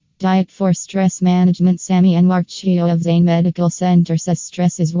Diet for stress management. Sami Anwar Chio of Zain Medical Center says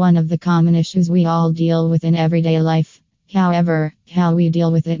stress is one of the common issues we all deal with in everyday life. However, how we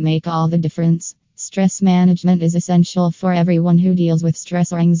deal with it make all the difference. Stress management is essential for everyone who deals with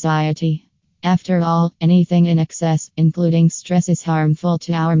stress or anxiety. After all, anything in excess, including stress, is harmful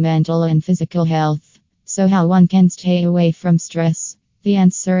to our mental and physical health. So how one can stay away from stress? The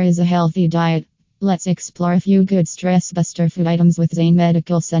answer is a healthy diet. Let's explore a few good stress buster food items with Zain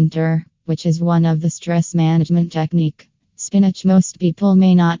Medical Center, which is one of the stress management technique. Spinach. Most people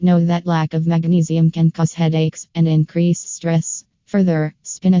may not know that lack of magnesium can cause headaches and increase stress. Further,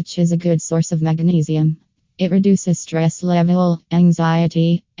 spinach is a good source of magnesium. It reduces stress level,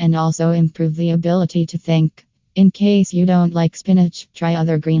 anxiety, and also improve the ability to think. In case you don't like spinach, try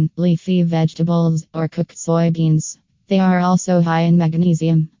other green, leafy vegetables or cooked soybeans. They are also high in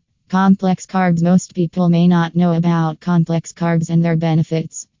magnesium. Complex carbs. Most people may not know about complex carbs and their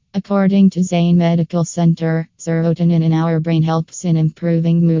benefits. According to Zain Medical Center, serotonin in our brain helps in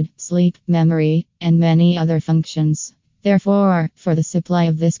improving mood, sleep, memory, and many other functions. Therefore, for the supply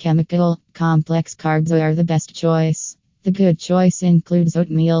of this chemical, complex carbs are the best choice. The good choice includes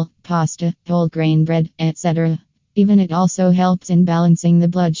oatmeal, pasta, whole grain bread, etc. Even it also helps in balancing the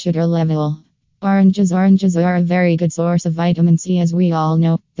blood sugar level. Oranges. Oranges are a very good source of vitamin C, as we all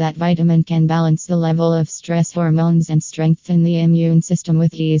know. That vitamin can balance the level of stress hormones and strengthen the immune system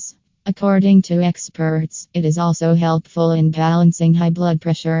with ease. According to experts, it is also helpful in balancing high blood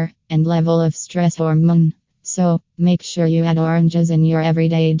pressure and level of stress hormone. So, make sure you add oranges in your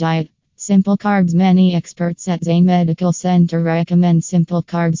everyday diet. Simple carbs. Many experts at Zain Medical Center recommend simple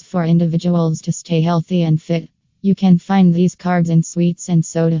carbs for individuals to stay healthy and fit. You can find these carbs in sweets and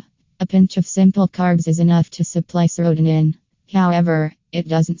soda. A pinch of simple carbs is enough to supply serotonin. However, it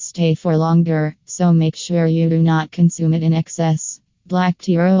doesn't stay for longer, so make sure you do not consume it in excess. Black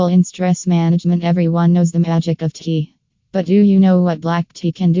tea. Role in stress management. Everyone knows the magic of tea. But do you know what black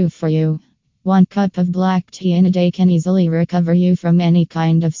tea can do for you? 1 cup of black tea in a day can easily recover you from any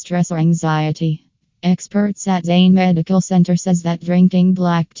kind of stress or anxiety. Experts at Zain Medical Center says that drinking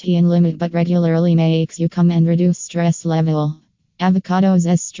black tea in limit but regularly makes you calm and reduce stress level. Avocados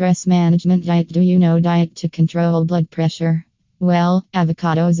as stress management diet. Do you know diet to control blood pressure? Well,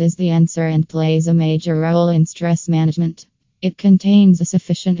 avocados is the answer and plays a major role in stress management. It contains a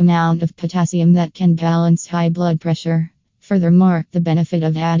sufficient amount of potassium that can balance high blood pressure. Furthermore, the benefit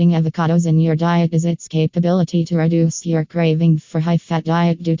of adding avocados in your diet is its capability to reduce your craving for high-fat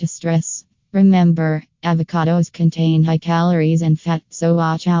diet due to stress. Remember, avocados contain high calories and fat, so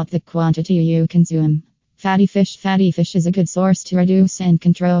watch out the quantity you consume. Fatty fish. Fatty fish is a good source to reduce and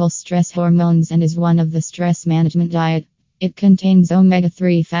control stress hormones and is one of the stress management diet. It contains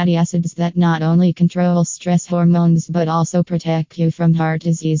omega-3 fatty acids that not only control stress hormones but also protect you from heart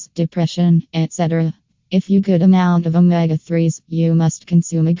disease, depression, etc. If you good amount of omega-3s, you must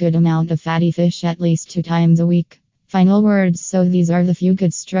consume a good amount of fatty fish at least 2 times a week. Final words. So these are the few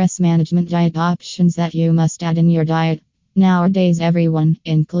good stress management diet options that you must add in your diet. Nowadays everyone,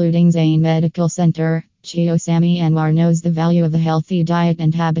 including Zain Medical Center, Chio Sami Anwar, knows the value of a healthy diet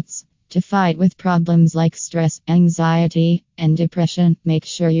and habits. To fight with problems like stress, anxiety, and depression, make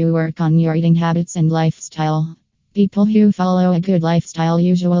sure you work on your eating habits and lifestyle. People who follow a good lifestyle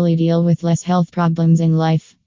usually deal with less health problems in life.